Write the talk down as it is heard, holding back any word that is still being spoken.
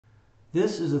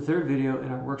This is the third video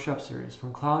in our workshop series,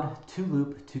 From Cloud to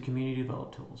Loop to Community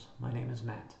Developed Tools. My name is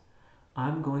Matt.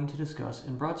 I'm going to discuss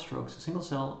in broad strokes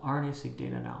single-cell RNA-seq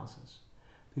data analysis.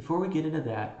 Before we get into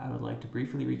that, I would like to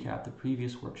briefly recap the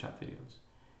previous workshop videos.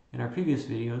 In our previous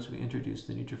videos, we introduced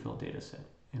the Neutrophil dataset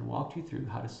and walked you through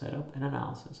how to set up an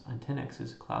analysis on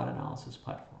 10x's cloud analysis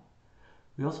platform.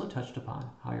 We also touched upon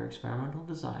how your experimental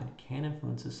design can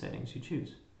influence the settings you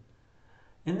choose.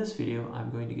 In this video, I'm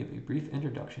going to give a brief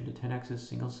introduction to 10x's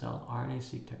single-cell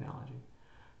RNA-seq technology.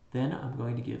 Then I'm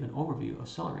going to give an overview of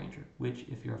ScRNA-seq, which,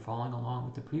 if you're following along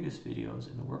with the previous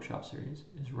videos in the workshop series,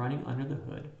 is running under the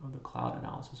hood of the cloud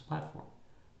analysis platform.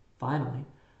 Finally,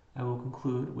 I will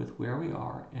conclude with where we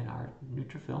are in our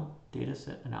neutrophil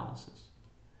dataset analysis.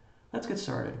 Let's get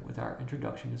started with our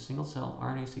introduction to single-cell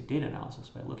RNA-seq data analysis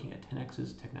by looking at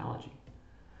 10x's technology.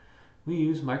 We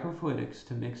use microfluidics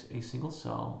to mix a single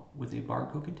cell with a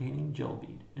barcode-containing gel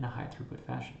bead in a high-throughput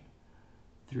fashion.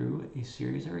 Through a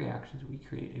series of reactions, we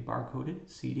create a barcoded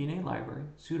cDNA library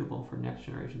suitable for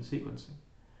next-generation sequencing.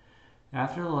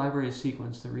 After the library is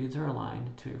sequenced, the reads are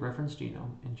aligned to a reference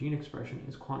genome and gene expression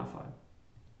is quantified.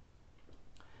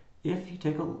 If you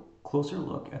take a closer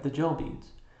look at the gel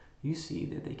beads, you see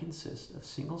that they consist of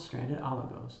single-stranded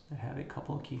oligos that have a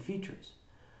couple of key features.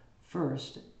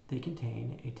 First, they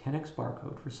contain a 10x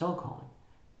barcode for cell calling.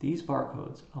 These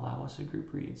barcodes allow us to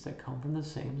group reads that come from the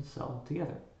same cell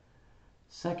together.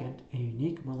 Second, a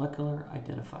unique molecular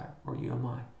identifier, or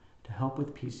UMI, to help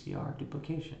with PCR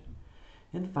duplication.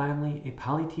 And finally, a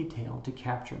poly-T tail to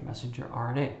capture messenger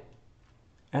RNA.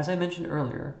 As I mentioned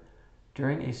earlier,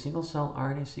 during a single-cell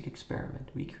RNA-seq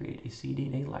experiment, we create a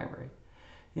cDNA library.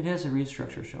 It has a read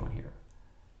structure shown here.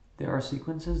 There are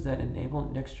sequences that enable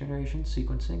next-generation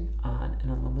sequencing on an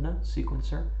Illumina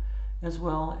sequencer, as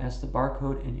well as the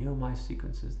barcode and UMI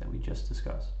sequences that we just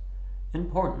discussed.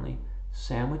 Importantly,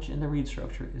 sandwiched in the read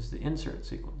structure is the insert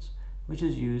sequence, which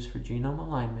is used for genome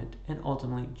alignment and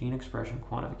ultimately gene expression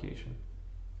quantification.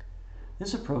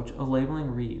 This approach of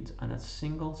labeling reads on a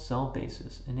single cell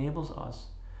basis enables us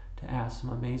to ask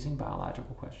some amazing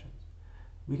biological questions.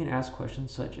 We can ask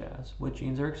questions such as, what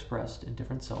genes are expressed in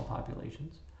different cell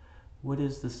populations? What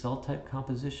is the cell type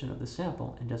composition of the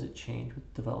sample, and does it change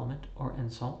with development or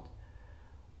insult?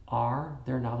 Are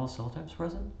there novel cell types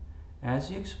present?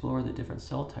 As you explore the different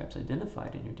cell types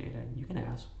identified in your data, you can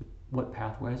ask what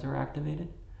pathways are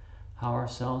activated, how are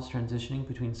cells transitioning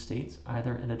between states,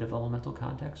 either in a developmental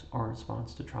context or in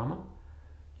response to trauma.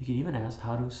 You can even ask,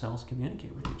 how do cells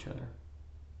communicate with each other?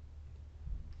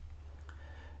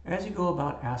 As you go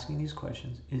about asking these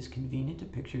questions, it is convenient to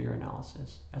picture your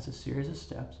analysis as a series of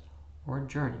steps or a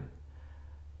journey.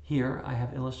 Here I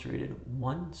have illustrated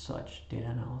one such data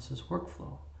analysis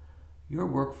workflow. Your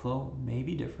workflow may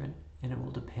be different, and it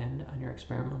will depend on your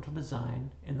experimental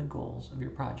design and the goals of your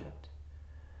project.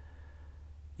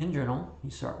 In general,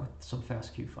 you start with some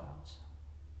FASTQ files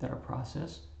that are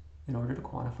processed in order to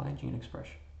quantify gene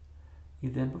expression.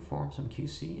 You then perform some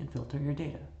QC and filter your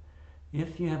data.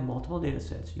 If you have multiple data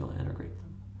sets, you'll integrate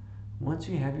them. Once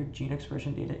you have your gene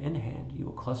expression data in hand, you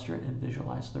will cluster it and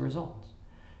visualize the results.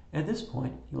 At this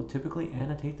point, you will typically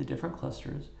annotate the different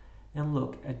clusters and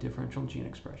look at differential gene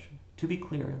expression. To be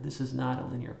clear, this is not a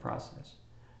linear process.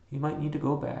 You might need to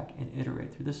go back and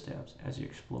iterate through the steps as you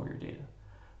explore your data.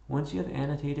 Once you have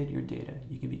annotated your data,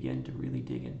 you can begin to really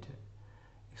dig into it,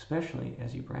 especially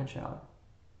as you branch out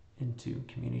into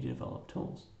community developed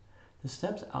tools. The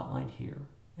steps outlined here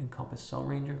encompass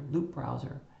ScRNA, Loop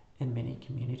Browser, and many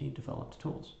community developed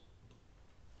tools.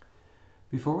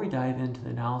 Before we dive into the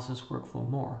analysis workflow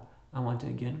more, I want to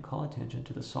again call attention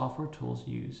to the software tools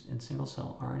used in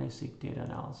single-cell RNA-seq data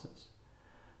analysis.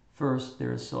 First,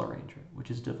 there is ScRNA-seq,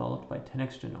 which is developed by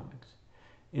 10x Genomics.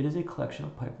 It is a collection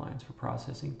of pipelines for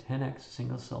processing 10x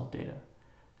single-cell data.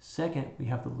 Second, we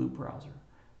have the Loop Browser,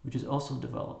 which is also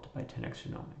developed by 10x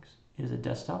Genomics. It is a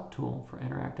desktop tool for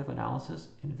interactive analysis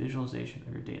and visualization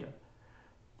of your data.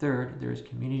 Third, there is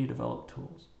community developed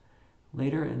tools.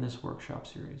 Later in this workshop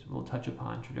series, we'll touch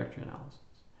upon trajectory analysis.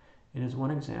 It is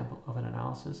one example of an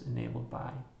analysis enabled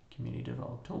by community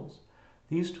developed tools.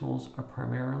 These tools are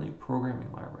primarily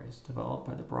programming libraries developed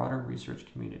by the broader research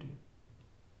community.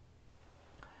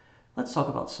 Let's talk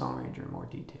about ScRNA-seq in more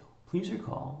detail. Please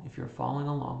recall, if you're following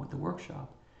along with the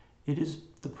workshop, it is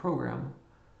the program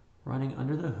running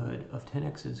under the hood of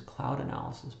 10x's cloud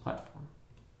analysis platform.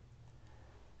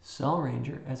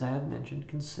 ScRNA-seq, as I have mentioned,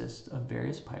 consists of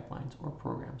various pipelines or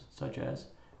programs such as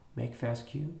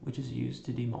MakeFastQ, which is used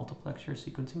to demultiplex your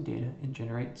sequencing data and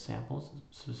generate samples of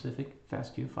specific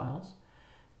FASTQ files,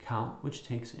 Count, which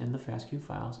takes in the FASTQ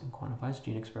files and quantifies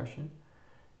gene expression,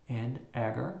 and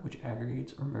aggr, which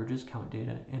aggregates or merges count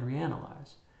data, and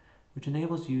reanalyze, which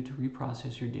enables you to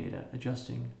reprocess your data,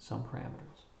 adjusting some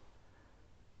parameters.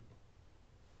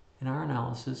 In our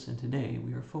analysis, and today,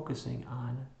 we are focusing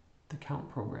on the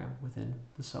count program within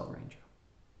the Cell Ranger.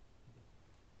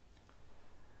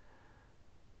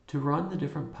 To run the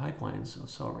different pipelines of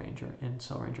Cell Ranger and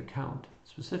Cell Ranger Count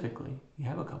specifically, you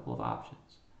have a couple of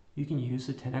options. You can use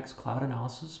the 10x Cloud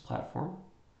Analysis platform,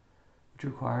 which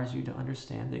requires you to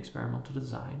understand the experimental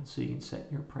design so you can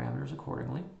set your parameters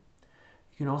accordingly.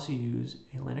 You can also use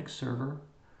a Linux server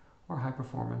or high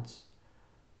performance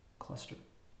cluster.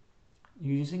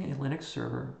 Using a Linux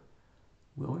server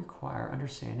will require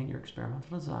understanding your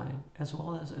experimental design as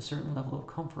well as a certain level of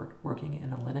comfort working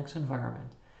in a Linux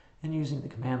environment and using the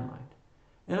command line.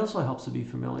 It also helps to be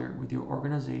familiar with your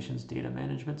organization's data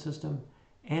management system,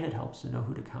 and it helps to know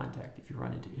who to contact if you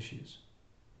run into issues.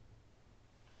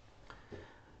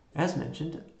 As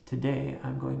mentioned, today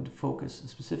I'm going to focus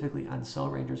specifically on Cell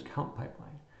Ranger's count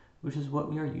pipeline, which is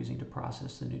what we are using to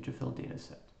process the neutrophil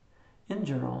dataset. In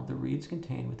general, the reads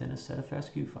contained within a set of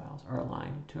FASTQ files are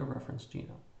aligned to a reference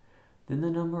genome. Then the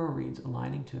number of reads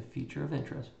aligning to a feature of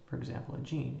interest, for example a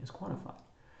gene, is quantified,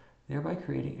 thereby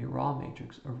creating a raw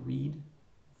matrix of read,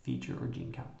 feature, or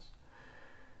gene counts.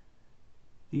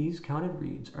 These counted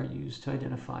reads are used to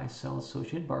identify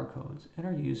cell-associated barcodes and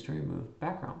are used to remove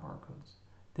background barcodes.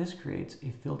 This creates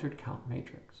a filtered count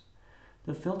matrix.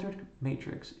 The filtered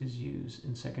matrix is used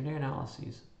in secondary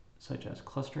analyses such as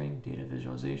clustering, data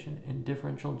visualization, and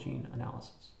differential gene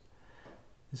analysis.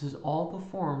 This is all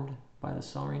performed by the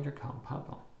Cell Ranger count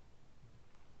pipeline.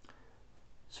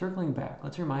 Circling back,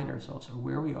 let's remind ourselves of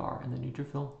where we are in the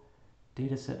neutrophil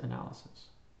dataset analysis.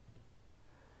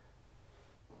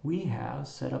 We have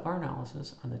set up our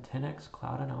analysis on the 10x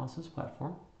Cloud Analysis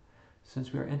platform.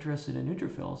 Since we are interested in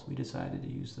neutrophils, we decided to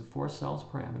use the 4 cells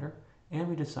parameter, and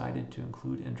we decided to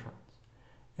include introns.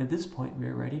 At this point, we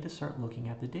are ready to start looking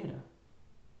at the data.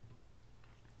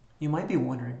 You might be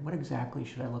wondering, what exactly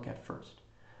should I look at first?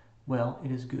 Well,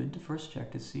 it is good to first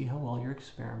check to see how well your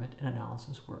experiment and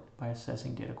analysis worked by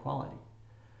assessing data quality.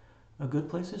 A good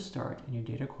place to start in your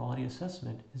data quality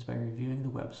assessment is by reviewing the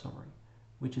web summary,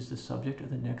 which is the subject of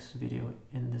the next video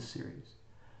in this series.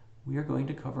 We are going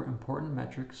to cover important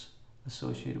metrics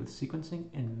associated with sequencing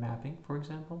and mapping, for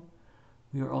example.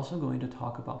 We are also going to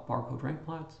talk about barcode rank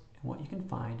plots and what you can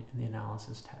find in the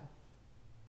analysis tab.